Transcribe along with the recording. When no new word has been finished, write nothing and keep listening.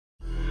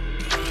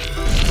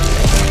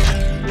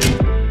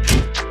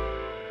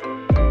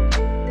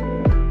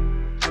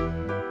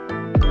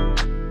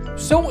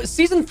So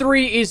Season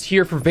 3 is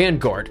here for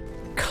Vanguard.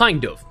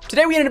 Kind of.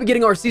 Today we ended up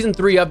getting our Season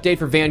 3 update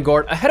for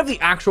Vanguard ahead of the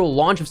actual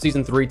launch of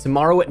Season 3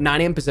 tomorrow at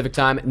 9 a.m. Pacific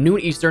Time,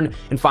 noon Eastern,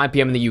 and 5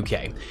 p.m. in the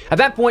UK. At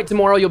that point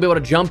tomorrow, you'll be able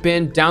to jump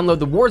in, download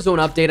the Warzone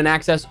update, and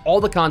access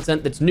all the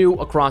content that's new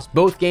across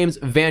both games,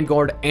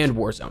 Vanguard and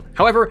Warzone.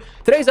 However,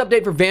 today's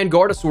update for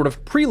Vanguard, a sort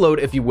of preload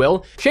if you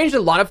will, changed a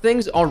lot of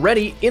things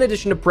already in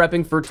addition to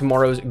prepping for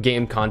tomorrow's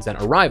game content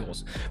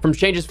arrivals. From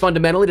changes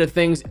fundamentally to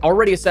things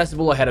already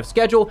accessible ahead of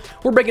schedule,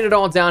 we're breaking it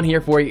all down here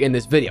for you in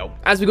this video.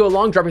 As we go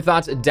along, drop your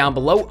thoughts down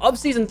below. Of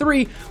Season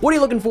 3, what are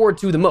you looking forward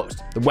to the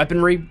most? The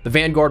weaponry, the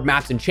Vanguard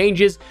maps and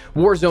changes,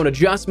 Warzone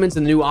adjustments,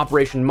 and the new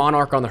Operation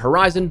Monarch on the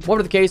horizon?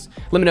 Whatever the case,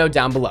 let me know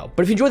down below.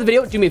 But if you enjoyed the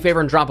video, do me a favor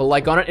and drop a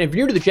like on it. And if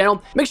you're new to the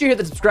channel, make sure you hit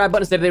the subscribe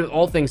button to stay updated with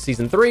all things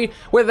Season 3,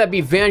 whether that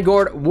be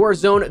Vanguard,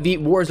 Warzone, the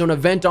Warzone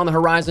event on the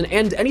horizon,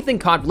 and anything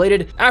COD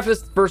related after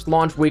this first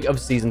launch week of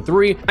Season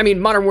 3. I mean,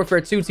 Modern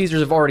Warfare 2 teasers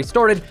have already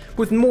started,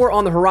 with more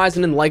on the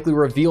horizon and likely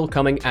reveal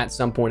coming at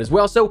some point as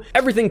well. So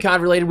everything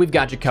COD related, we've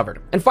got you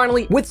covered. And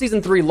finally, with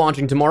Season 3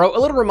 launching tomorrow, a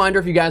little reminder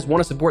if you guys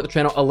want to support the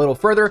channel a little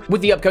further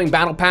with the upcoming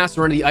battle pass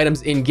or any of the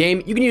items in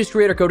game, you can use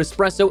creator code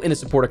espresso in the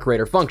support a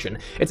creator function.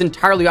 It's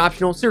entirely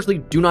optional. Seriously,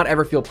 do not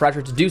ever feel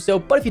pressure to do so,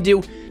 but if you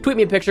do, tweet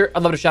me a picture.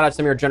 I'd love to shout out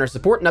some of your generous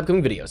support in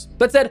upcoming videos.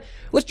 That said,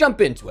 let's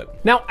jump into it.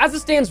 Now, as it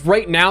stands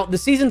right now, the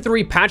Season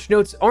 3 patch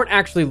notes aren't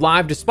actually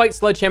live, despite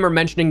Sledgehammer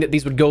mentioning that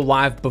these would go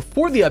live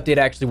before the update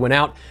actually went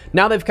out.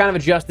 Now they've kind of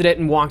adjusted it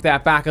and walked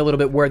that back a little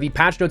bit, where the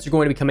patch notes are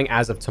going to be coming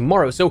as of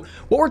tomorrow. So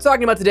what we're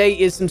talking about today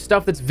is some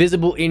stuff that's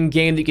visible in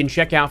game that you can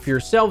check out for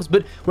yourselves,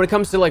 but when it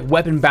comes to like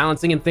weapon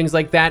balancing and things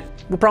like that,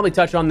 we'll probably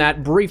touch on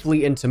that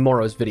briefly in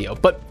tomorrow's video.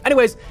 But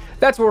anyways,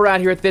 that's where we're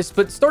at here at this.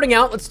 But starting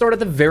out, let's start at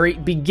the very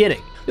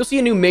beginning. You'll see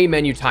a new main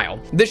menu tile,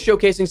 this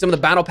showcasing some of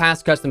the battle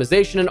pass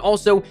customization, and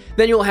also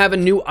then you'll have a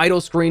new idle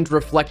screen to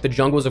reflect the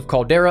jungles of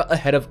Caldera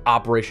ahead of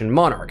Operation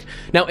Monarch.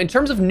 Now, in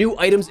terms of new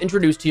items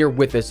introduced here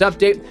with this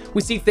update,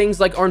 we see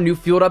things like our new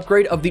field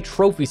upgrade of the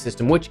trophy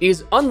system, which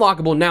is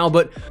unlockable now,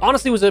 but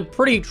honestly was a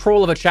pretty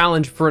troll of a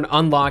challenge for an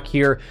unlock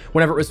here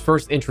whenever it was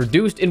first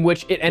introduced, in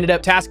which it ended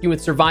up tasking with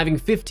surviving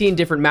 15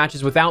 different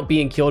matches without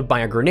being killed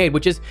by a grenade,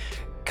 which is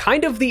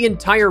kind of the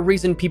entire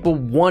reason people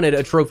wanted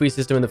a trophy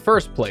system in the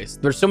first place.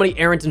 There's so many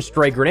errant and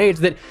stray grenades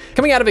that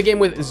coming out of a game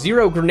with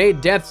 0 grenade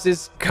deaths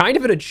is kind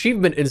of an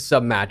achievement in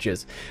some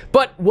matches.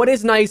 But what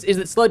is nice is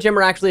that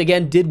Sledgehammer actually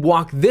again did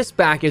walk this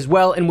back as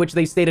well, in which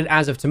they stated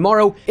as of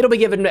tomorrow, it'll be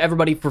given to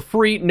everybody for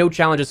free, no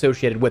challenge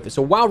associated with it.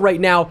 So while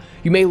right now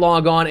you may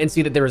log on and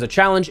see that there is a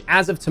challenge,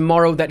 as of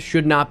tomorrow that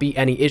should not be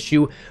any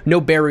issue. No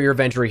barrier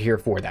of entry here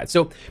for that.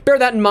 So bear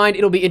that in mind.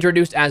 It'll be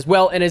introduced as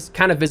well and is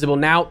kind of visible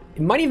now.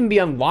 It might even be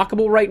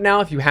unlockable right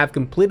now if you have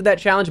completed that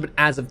challenge, but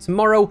as of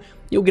tomorrow,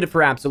 you'll get it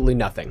for absolutely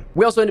nothing.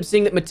 We also end up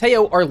seeing that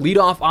Mateo, our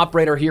leadoff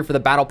operator here for the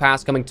battle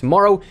pass coming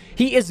tomorrow,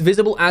 he is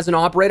visible as an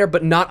operator,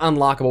 but not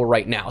unlockable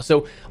right now.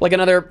 So like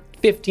another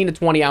 15 to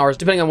 20 hours,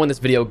 depending on when this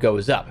video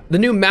goes up. The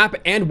new map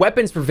and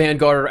weapons for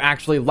Vanguard are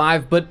actually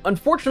live, but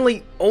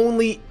unfortunately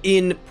only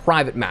in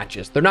private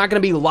matches. They're not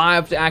going to be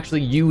live to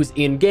actually use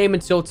in-game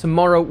until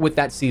tomorrow with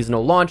that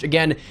seasonal launch,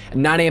 again, at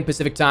 9 a.m.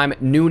 Pacific Time,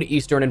 noon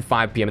Eastern, and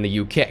 5 p.m. in the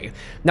UK.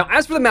 Now,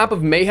 as for the map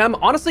of Mayhem,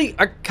 honestly,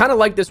 I kind of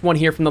like this one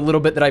here from the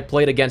little bit that I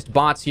played against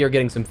bots here,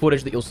 getting some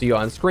footage that you'll see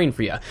on screen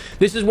for you.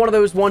 This is one of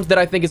those ones that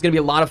I think is going to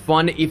be a lot of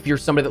fun if you're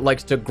somebody that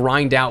likes to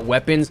grind out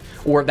weapons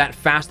or that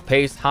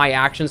fast-paced,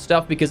 high-action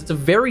stuff, because it's a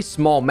very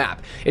small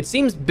map. It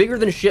seems bigger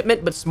than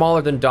Shipment, but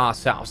smaller than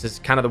DOS House, is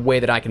kind of the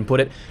way that I can put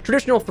it.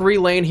 Traditional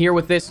 3-lane here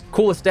with this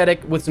cool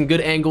aesthetic, with some good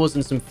angles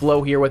and some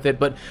flow here with it,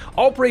 but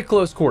all pretty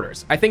close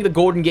quarters. I think the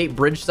Golden Gate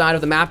Bridge side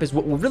of the map is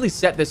what will really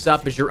set this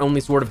up as your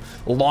only sort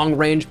of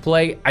long-range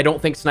play. I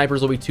don't think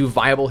snipers will be too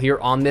viable here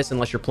on this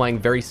unless you're playing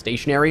very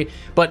stationary,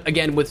 but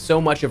again, with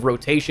so much of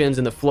rotations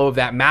and the flow of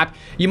that map,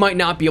 you might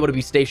not be able to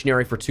be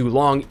stationary for too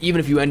long, even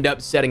if you end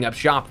up setting up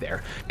shop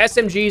there.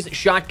 SMGs,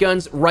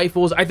 shotguns,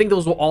 rifles, I think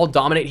those will all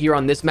dominate here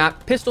on this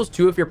map. Pistols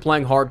too if you're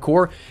playing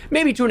hardcore,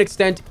 maybe to an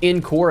extent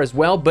in core as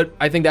well, but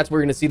I think that's where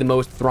you're going to see the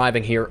most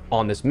thriving here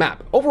on this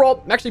map.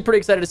 Overall, I'm actually pretty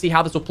excited to see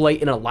how this will play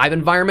in a live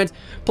environment.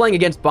 Playing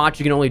against bots,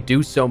 you can only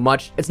do so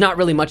much. It's not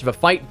really much of a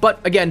fight, but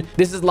again,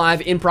 this is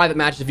live in private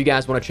matches if you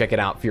guys want to check it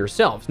out for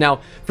yourselves. Now,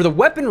 for the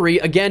weaponry,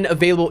 again,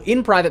 available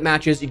in private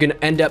matches, you can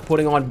end up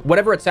putting on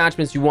whatever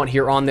attachments you want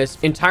here on this,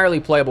 entirely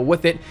playable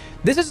with it.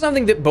 This is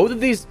something that both of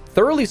these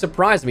thoroughly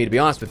surprised me, to be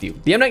honest with you.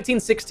 The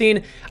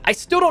M1916, I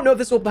still don't know if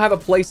this will have a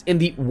place in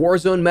the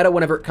Warzone meta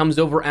whenever it comes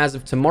over as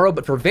of tomorrow,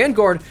 but for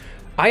Vanguard,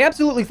 I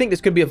absolutely think this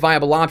could be a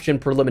viable option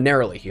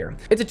preliminarily here.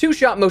 It's a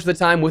 2-shot most of the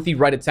time with the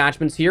right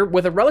attachments here,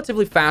 with a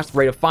relatively fast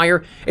rate of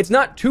fire. It's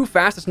not too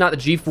fast, it's not the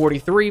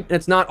G43, and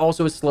it's not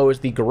also as slow as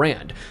the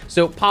Garand.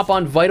 So pop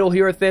on Vital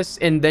here with this,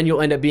 and then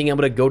you'll end up being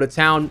able to go to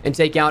town and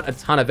take out a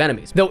ton of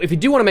enemies. Though if you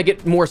do want to make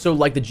it more so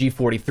like the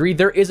G43,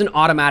 there is an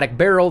automatic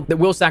barrel that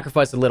will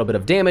sacrifice a little bit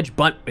of damage,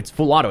 but it's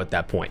full auto at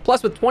that point.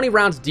 Plus with 20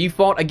 rounds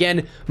default,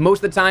 again,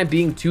 most of the time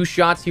being 2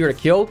 shots here to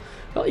kill,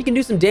 well, you can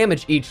do some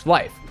damage each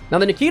life. Now,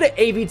 the Nikita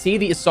AVT,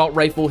 the assault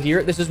rifle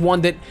here, this is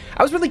one that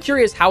I was really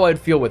curious how I'd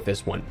feel with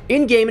this one.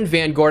 In-game in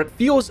Vanguard, it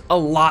feels a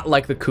lot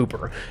like the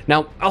Cooper.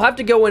 Now, I'll have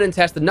to go in and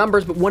test the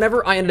numbers, but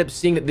whenever I ended up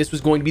seeing that this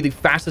was going to be the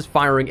fastest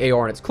firing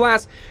AR in its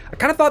class, I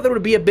kind of thought that it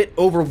would be a bit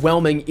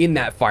overwhelming in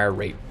that fire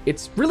rate.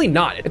 It's really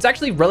not. It's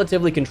actually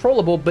relatively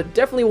controllable, but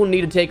definitely will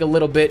need to take a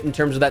little bit in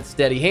terms of that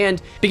steady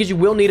hand, because you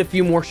will need a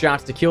few more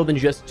shots to kill than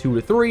just 2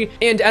 to 3.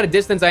 And at a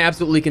distance, I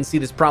absolutely can see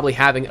this probably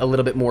having a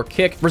little bit more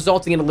kick,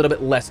 resulting in a little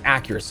bit less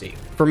accuracy.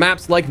 For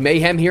maps like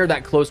Mayhem here,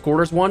 that close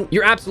quarters one,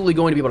 you're absolutely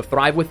going to be able to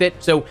thrive with it,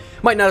 so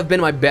might not have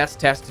been my best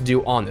test to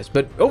do on this.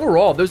 But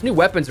overall, those new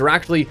weapons are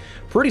actually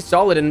pretty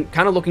solid, and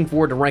kind of looking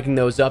forward to ranking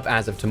those up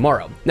as of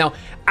tomorrow. Now,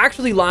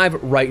 actually live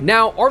right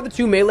now are the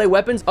 2 melee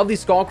weapons of the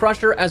Skull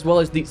Crusher as well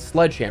as the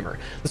Sledgehammer.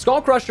 The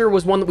Skull Crusher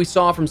was one that we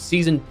saw from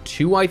Season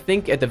 2, I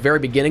think, at the very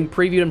beginning,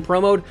 previewed and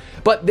promoed,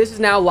 but this is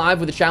now live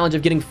with the challenge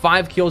of getting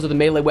 5 kills of the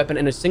melee weapon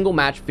in a single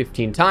match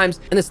 15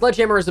 times, and the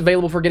Sledgehammer is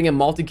available for getting a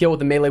multi-kill with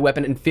the melee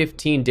weapon in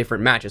 15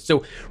 different matches.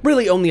 So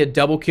really only a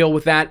double kill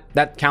with that.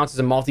 That counts as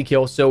a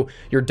multi-kill, so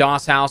your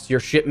DOS house, your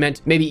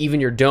shipment, maybe even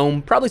your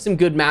dome, probably some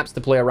good maps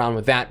to play around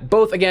with that.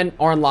 Both, again,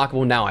 are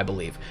unlockable now, I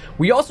believe.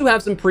 We also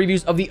have some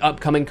previews of the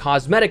upcoming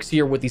cosmetics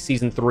here with the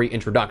Season 3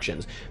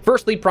 introductions.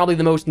 Firstly, probably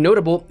the most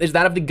notable is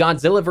that of the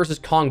Godzilla vs.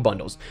 Kong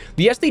bundles.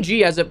 The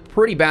SDG has a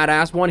pretty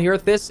badass one here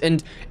at this,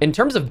 and in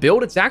terms of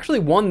build, it's actually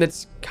one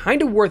that's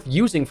kind of worth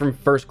using from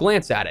first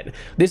glance at it.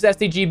 This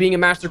SDG being a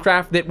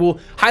mastercraft that will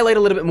highlight a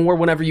little bit more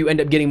whenever you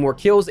end up getting more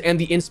kills, and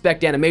the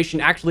inspect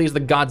animation actually is the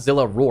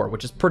Godzilla roar,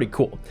 which is pretty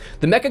cool.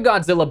 The Mecha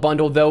Godzilla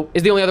bundle, though,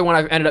 is the only other one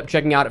I've ended up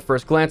checking out at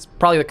first glance.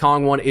 Probably the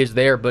Kong one is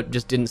there, but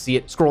just didn't see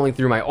it scrolling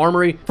through my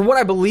armory. For what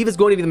I believe is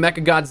going to be the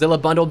Mecha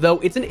Godzilla bundle, though,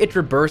 it's an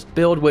Itra burst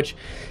build, which,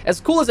 as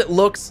cool as it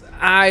looks,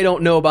 I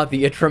don't know about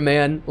the Itra,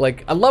 man.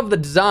 Like, I love the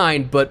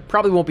design, but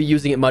probably won't be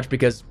using it much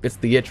because it's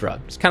the Itra.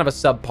 It's kind of a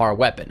subpar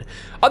weapon.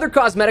 Other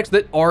cosmetics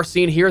that are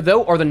seen here,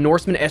 though, are the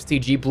Norseman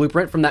STG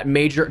blueprint from that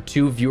Major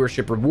 2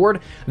 viewership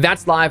reward.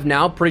 That's live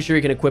now. Pretty sure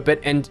you can equip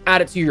it and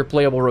add it to your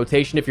playable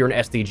rotation if you're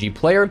an STG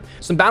player.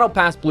 Some Battle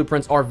Pass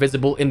blueprints are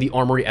visible in the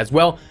armory as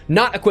well.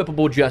 Not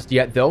equipable just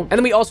yet, though. And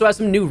then we also have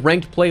some new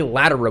ranked play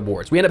ladder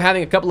rewards. We end up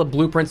having a couple of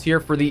blueprints here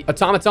for the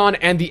Automaton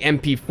and the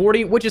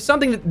MP40, which is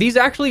something that these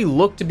actually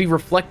look to be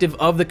reflective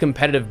of the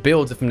competitive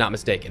builds, if I'm not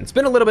mistaken. It's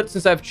been a little bit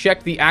since I've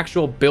checked the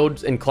actual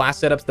builds and class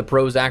setups the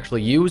pros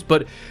actually use,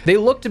 but they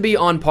look to be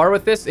on par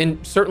with this,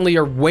 and certainly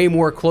are way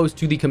more close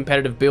to the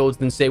competitive builds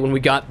than, say, when we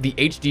got the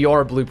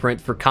HDR blueprint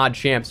for COD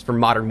Champs for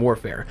Modern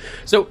Warfare.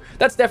 So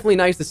that's definitely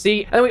nice to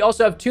see. And then we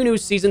also have 2 new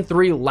Season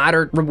 3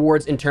 ladder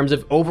rewards in terms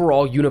of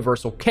overall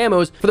universal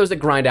camos for those that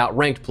grind out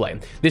ranked play.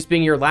 This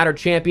being your ladder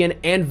champion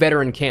and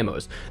veteran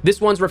camos.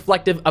 This one's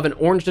reflective of an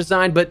orange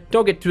design, but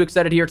don't get too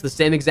excited here. It's the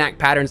same exact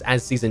patterns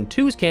as Season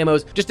 2's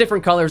camos, just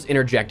different colors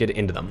interjected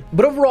into them.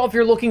 But overall, if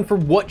you're looking for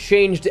what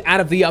changed out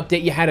of the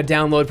update you had to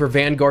download for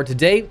Vanguard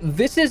today,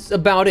 this is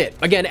about it.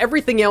 Again,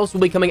 everything else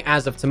will be coming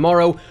as of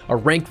tomorrow. A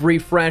rank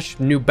refresh,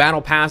 new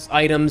battle pass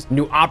items,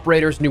 new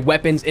operators, new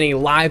weapons in a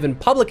live and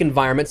public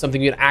environment,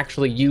 something you can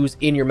actually use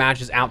in your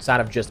matches outside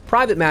of just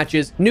private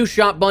matches, new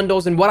shop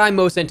bundles, and what I'm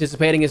most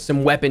anticipating is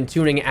some weapon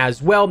tuning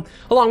as well,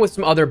 along with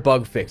some other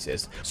bug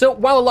fixes. So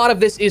while a lot of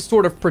this is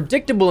sort of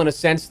predictable in a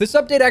sense, this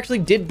update actually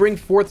did bring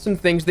forth some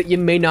things that you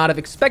may not have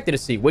expected to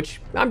see,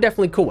 which I'm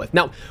definitely cool with.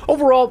 Now,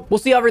 overall, we'll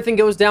see how everything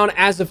goes down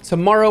as of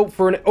tomorrow.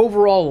 For an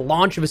overall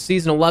launch of a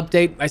seasonal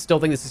update, I still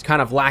think this is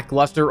kind of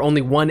lackluster.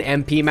 Only 1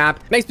 MP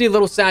map. Makes me a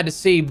little sad to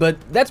see, but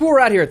that's where we're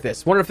at here at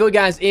this. Wanted to fill you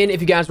guys in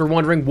if you guys were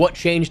wondering what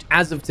changed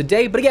as of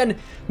today, but again,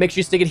 make sure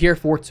you stick it here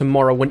for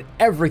tomorrow when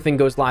everything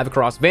goes live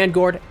across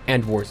Vanguard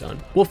and Warzone.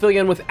 We'll fill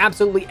you in with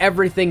absolutely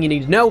everything you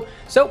need to know,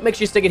 so make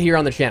sure you stick it here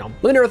on the channel.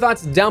 Let me know your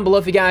thoughts down below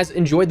if you guys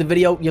enjoyed the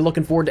video, you're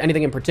looking forward to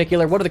anything in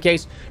particular. Whatever the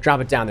case,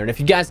 drop it down there. And if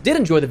you guys did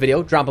enjoy the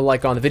video, drop a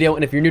like on the video,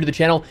 and if you're new to the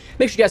channel,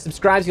 make sure you guys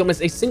subscribe so you don't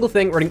miss a single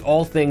thing regarding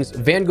all things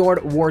Vanguard,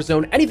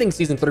 Warzone, anything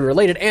Season 3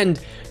 related, and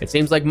it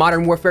seems like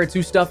Modern Warfare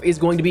 2 stuff is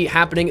going to be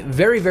happening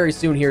very, very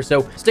soon here,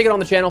 so stick it on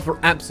the channel for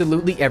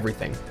absolutely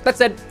everything. That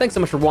said, thanks so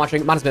much for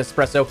watching. Mine has been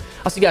Espresso.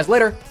 I'll see you guys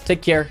later.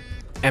 Take care,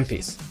 and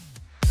peace.